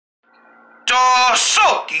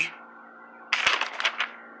Soki.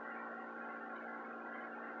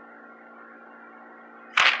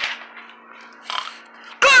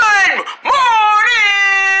 Good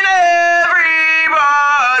morning,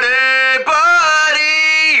 everybody,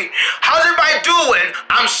 buddy. How's everybody doing?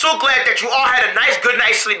 I'm so glad that you all had a nice, good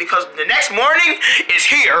night's sleep because the next morning is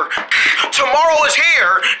here. Tomorrow is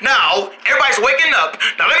here. Now, everybody's waking up.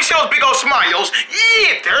 Now, let me see those big old smiles.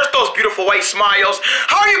 Yeah, there's those beautiful white smiles.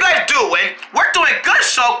 How are you guys doing? We're doing good,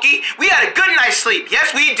 Soki. We had a good night's sleep.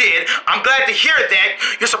 Yes, we did. I'm glad to hear that.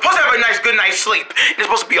 You're supposed to have a nice, good night's sleep. It's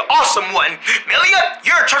supposed to be an awesome one. Melia,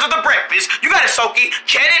 you're in charge of the breakfast. You got it, Soki.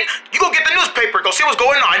 Cannon, you go get the newspaper. Go see what's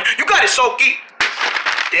going on. You got it, Soki.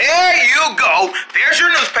 There you go. There's your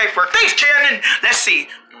newspaper. Thanks, Cannon. Let's see.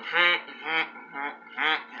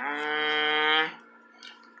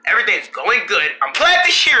 Everything's going good. I'm glad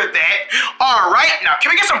to hear that. All right, now can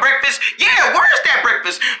we get some breakfast? Yeah, where is that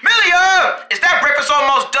breakfast? Melia, is that breakfast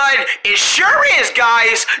almost done? It sure is,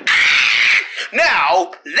 guys.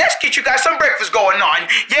 Now, let's get you guys some breakfast going on.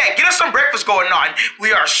 Yeah, get us some breakfast going on.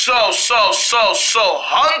 We are so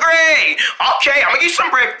hungry. Okay, I'm gonna get you some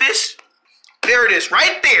breakfast. There it is,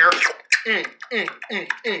 right there.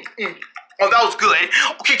 Oh, that was good.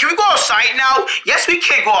 Okay, can we go outside now? Yes, we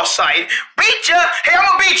can go outside. Beat ya! Hey, I'm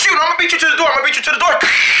gonna beat you. I'm gonna beat you to the door. I'm gonna beat you to the door.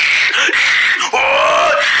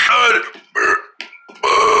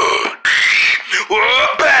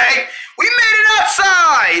 Bang! We made it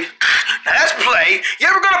outside. Now let's play.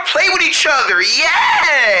 Yeah, we're gonna play with each other.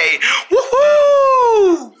 Yay!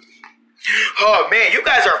 Woohoo! Oh man, you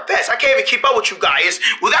guys are fast. I can't even keep up with you guys.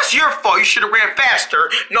 Well, that's your fault. You should have ran faster.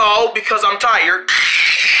 No, because I'm tired.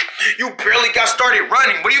 You barely got started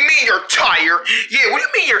running. What do you mean you're tired? Yeah, what do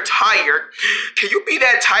you mean you're tired? Can you be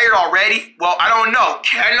that tired already? Well, I don't know.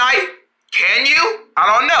 Can I? Can you? I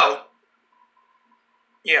don't know.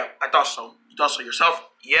 Yeah, I thought so. You thought so yourself?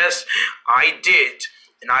 Yes, I did.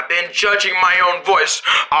 And I've been judging my own voice.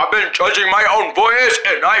 I've been judging my own voice,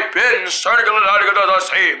 and I've been starting to the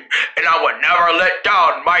same. And I will never let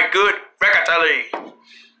down my good Fricatelli. What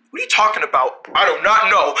are you talking about? I do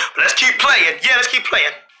not know, but let's keep playing. Yeah, let's keep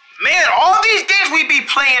playing. Man, all these games we be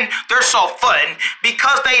playing, they're so fun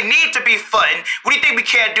because they need to be fun. What do you think we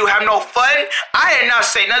can't do? Have no fun? I did not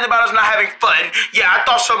say nothing about us not having fun. Yeah, I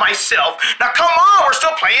thought so myself. Now come on, we're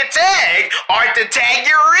still playing tag. Aren't the tag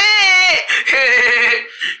you're in?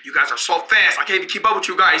 You guys are so fast. I can't even keep up with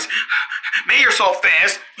you guys. Man, you're so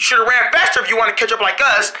fast. You should have ran faster if you want to catch up like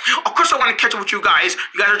us. Of course I want to catch up with you guys.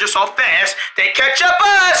 You guys are just so fast. They catch up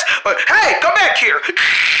us. But hey, come back here.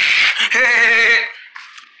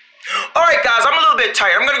 Alright guys, I'm a little bit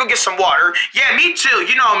tired. I'm gonna go get some water. Yeah, me too.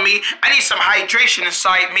 You know me. I need some hydration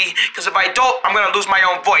inside me. Because if I don't, I'm gonna lose my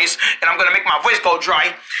own voice. And I'm gonna make my voice go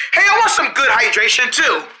dry. Hey, I want some good hydration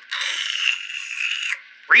too.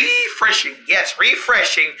 Refreshing. Yes,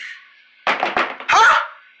 refreshing. Huh?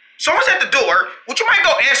 Someone's at the door. Would you mind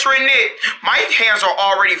go answering it? My hands are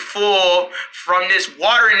already full from this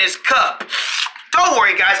water in this cup. Don't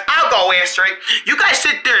worry, guys. I'll go answer it. You guys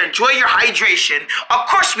sit there and enjoy your hydration. Of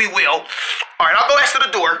course we will. All right, I'll go answer the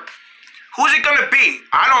door. Who's it gonna be?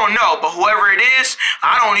 I don't know, but whoever it is,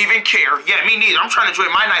 I don't even care. Yeah, me neither. I'm trying to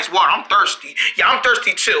enjoy my nice water. I'm thirsty. Yeah, I'm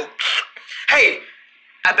thirsty too. Hey,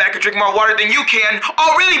 I bet I could drink more water than you can.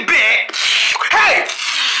 Oh, really big? Hey!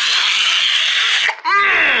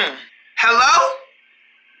 Hello?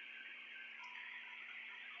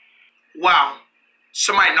 Wow.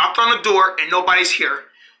 Somebody knocked on the door and nobody's here.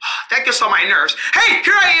 That gets on my nerves. Hey,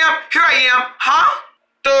 here I am. Here I am. Huh?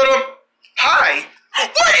 Hi.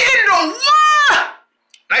 What in the what?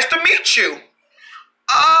 Nice to meet you.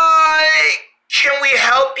 Can we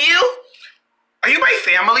help you? Are you my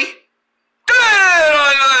family?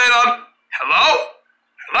 Hello?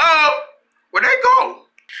 Hello? Where'd I go?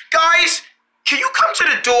 Guys, can you come to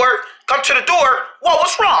the door? Come to the door? Whoa,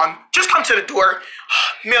 what's wrong? Just come to the door.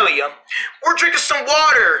 Melia, we're drinking some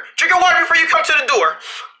water. Drink your water before you come to the door.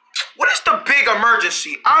 What is the big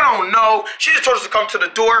emergency? I don't know. She just told us to come to the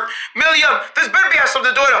door. Melia, this better be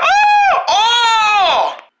something to do with it.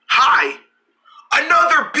 Oh! Hi.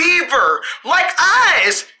 Another beaver. Like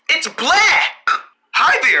us. It's black.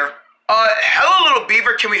 Hi there. Hello, little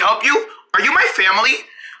beaver. Can we help you? Are you my family?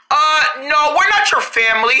 No, we're not your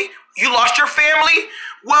family. You lost your family?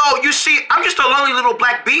 Well, you see, I'm just a lonely little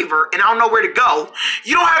black beaver, and I don't know where to go.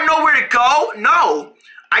 You don't have nowhere to go? No.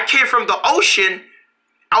 I came from the ocean.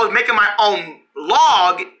 I was making my own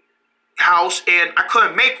log house, and I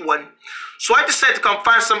couldn't make one. So I decided to come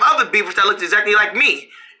find some other beavers that looked exactly like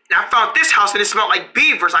me. And I found this house, and it smelled like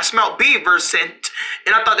beavers. I smelled beaver scent,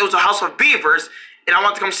 and I thought it was a house of beavers. and I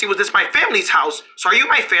want to come see was this my family's house. So are you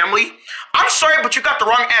my family? I'm sorry, but you got the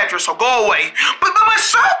wrong address, so go away. But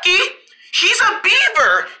Soki, he's a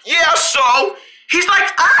beaver. Yeah, so he's like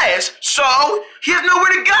us. So he has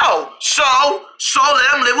nowhere to go. So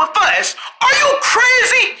let him live with us. Are you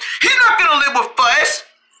crazy? He's not gonna live with us.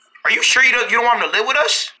 Are you sure you don't want him to live with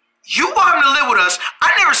us? You want him to live with us?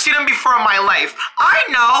 I've never seen him before in my life. I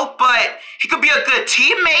know, but he could be a good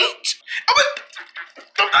teammate.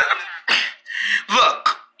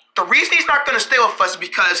 Look, the reason he's not going to stay with us is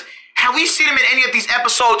because have we seen him in any of these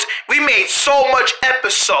episodes? We made so much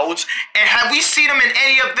episodes, and have we seen him in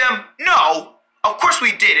any of them? No, of course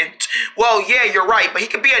we didn't. Well, yeah, you're right, but he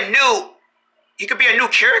could be a new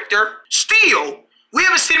character. Still, we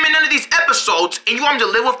haven't seen him in none of these episodes, and you want him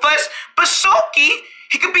to live with us? But Soki,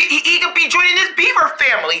 he could be joining this beaver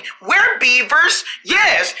family. We're beavers.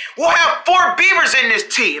 Yes, we'll have 4 beavers in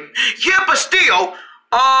this team. Yeah, but still,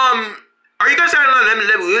 are you guys gonna let me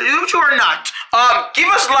live with you or not? Give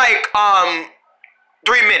us like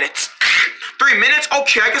 3 minutes. 3 minutes?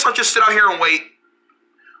 Okay, I guess I'll just sit out here and wait.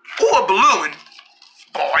 Ooh, a balloon.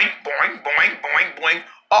 Boing, boing, boing, boing, boing.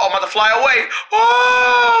 Oh, I'm about to fly away.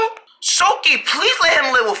 Oh! Soki, please let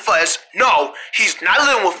him live with us. No, he's not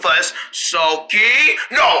living with us. Soki,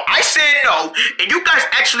 no, I said no. And you guys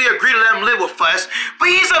actually agreed to let him live with us. But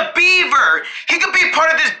he's a beaver. He could be part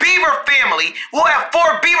of this beaver family. We'll have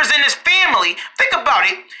 4 beavers in this family. Think about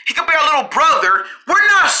it. He could be our little brother. We're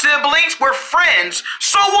not siblings. We're friends.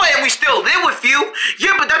 So what? And we still live with you?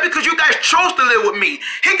 Yeah, but that's because you guys chose to live with me.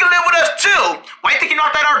 He can live with us too. Why do you think he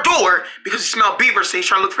knocked at our door? Because he smelled beaver, so he's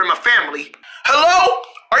trying to look for my family. Hello?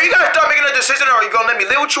 Are you guys done making a decision, or are you gonna let me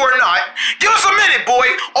live with you or not? Give us a minute, boy.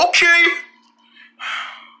 Okay.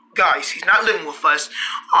 Guys, he's not living with us.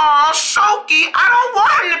 Aw, Soki, I don't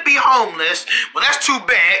want him to be homeless. Well, that's too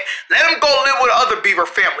bad. Let him go live with another beaver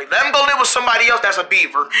family. Let him go live with somebody else that's a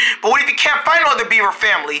beaver. But what if you can't find another beaver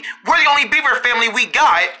family? We're the only beaver family we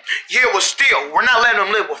got. Yeah, well, still, we're not letting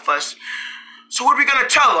him live with us. So what are we gonna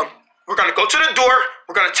tell him? We're gonna go to the door.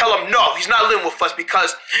 We're gonna tell him no, he's not living with us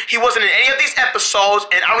because he wasn't in any of these episodes,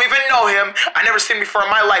 and I don't even know him. I never seen him before in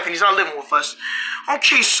my life, and he's not living with us.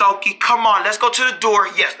 Okay, Soki, come on, let's go to the door.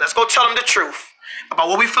 Yes, let's go tell him the truth about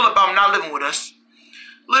what we feel about him not living with us.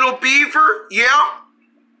 Little beaver, yeah?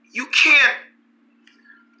 You can't.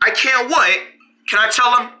 I can't what? Can I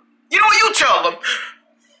tell him? You know what? You tell him.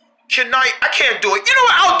 I can't do it. You know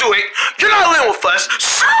what? I'll do it. You're not living with us.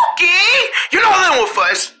 Soki! You're not living with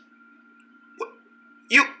us.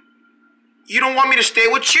 You don't want me to stay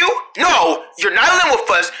with you? No, you're not living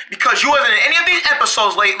with us because you wasn't in any of these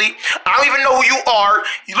episodes lately. I don't even know who you are.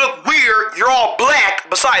 You look weird. You're all black.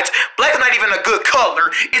 Besides, black is not even a good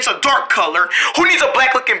color. It's a dark color. Who needs a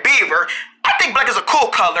black looking beaver? I think black is a cool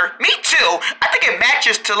color. Me too. I think it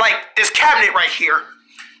matches to like this cabinet right here.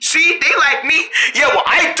 See, they like me. Yeah, well,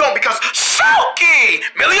 I don't because Soki!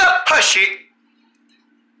 Melia, hush it.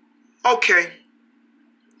 Okay.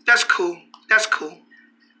 That's cool. That's cool.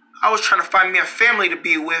 I was trying to find me a family to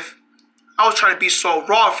be with. I was trying to be so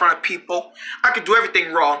raw in front of people. I could do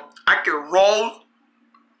everything raw. I could roll.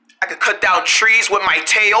 I could cut down trees with my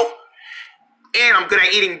tail. And I'm good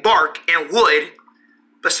at eating bark and wood.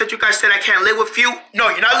 But since you guys said I can't live with you, no,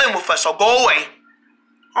 you're not living with us, so go away.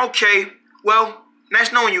 Okay, well,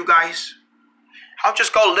 nice knowing you guys. I'll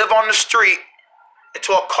just go live on the street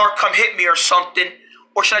until a car come hit me or something.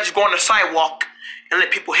 Or should I just go on the sidewalk and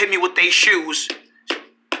let people hit me with their shoes?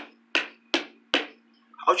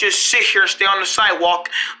 I'll just sit here and stay on the sidewalk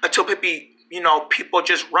until people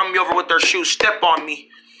just run me over with their shoes, step on me.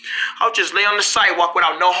 I'll just lay on the sidewalk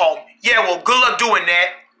without no home. Yeah, well, good luck doing that.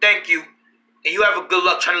 Thank you. And you have a good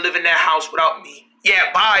luck trying to live in that house without me.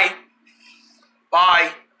 Yeah, bye.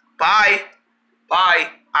 Bye. Bye.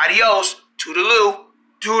 Bye. Adios. Toodaloo.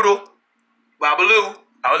 Doodle. Babaloo.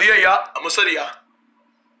 Aliya. Amasadiya.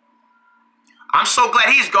 I'm so glad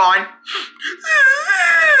he's gone.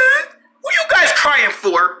 What you guys crying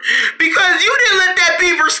for? Because you didn't let that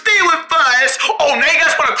beaver stay with us. Oh, now you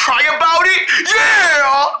guys want to cry about it?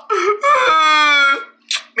 Yeah!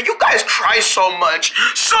 Man, you guys cry so much.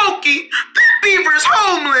 Soki, that beaver's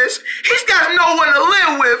homeless. He's got no one to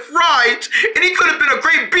live with, right? And he could have been a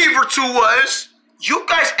great beaver to us. You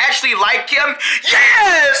guys actually like him?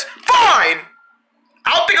 Yes! Fine!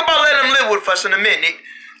 I'll think about letting him live with us in a minute.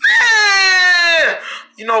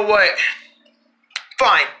 You know what?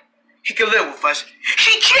 Fine. He can live with us.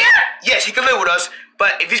 He can? Yes, he can live with us.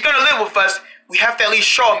 But if he's going to live with us, we have to at least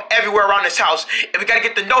show him everywhere around his house. And we got to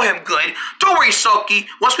get to know him good. Don't worry, Soki.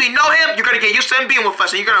 Once we know him, you're going to get used to him being with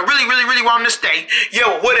us. And you're going to really, really, really want him to stay. Yeah,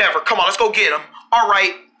 well, whatever. Come on, let's go get him. All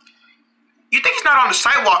right. You think he's not on the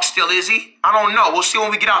sidewalk still, is he? I don't know. We'll see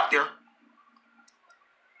when we get out there.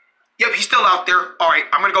 Yep, he's still out there. All right,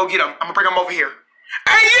 I'm gonna go get him. I'm gonna bring him over here.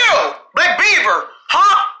 Hey, you! Black Beaver!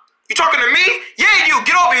 Huh? You talking to me? Yeah, you.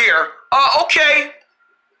 Get over here. Okay.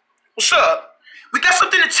 What's up? We got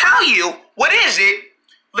something to tell you. What is it?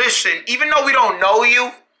 Listen, even though we don't know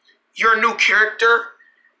you, you're a new character,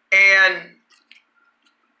 and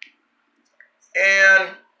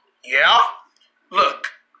yeah, look,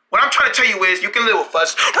 what I'm trying to tell you is you can live with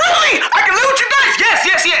us. Really? I can live with you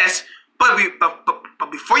guys? Yes. But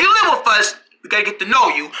before you live with us, we gotta get to know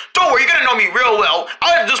you. Don't worry, you're gonna know me real well.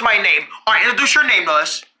 I'll introduce my name. All right, introduce your name to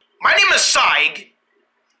us. My name is Saig.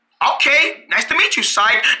 Okay, nice to meet you,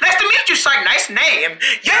 Saig. Nice to meet you, Saig. Nice name.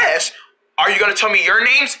 Yes. Are you gonna tell me your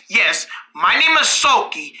names? Yes. My name is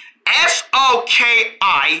Soki.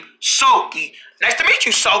 S-O-K-I. Soki. Nice to meet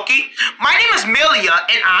you, Soki. My name is Milia,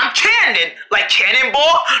 and I'm Cannon. Like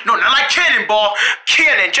Cannonball? No, not like Cannonball.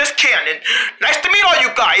 Cannon, just Cannon. Nice to meet all you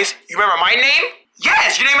guys. You remember my name?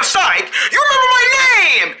 Yes, your name is Saig. You remember my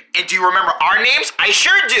name! And do you remember our names? I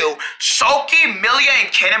sure do. Soki, Milia,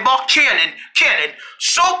 and Cannonball. Cannon.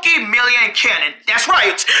 Soki, Milia, and Cannon. That's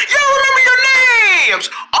right. You remember your names!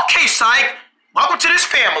 Okay, Saig. Welcome to this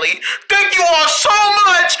family. Thank you all so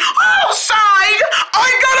much. Oh, Saig, I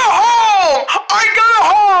got a home.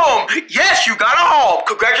 Yes, you got a home.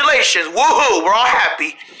 Congratulations. Woohoo. We're all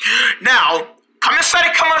happy. Now, come inside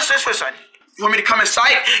and come on this way. You want me to come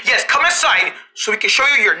inside? Yes, come inside so we can show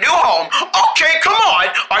you your new home. Okay, come on.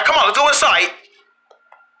 All right, come on. Let's go inside.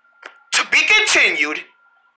 To be continued.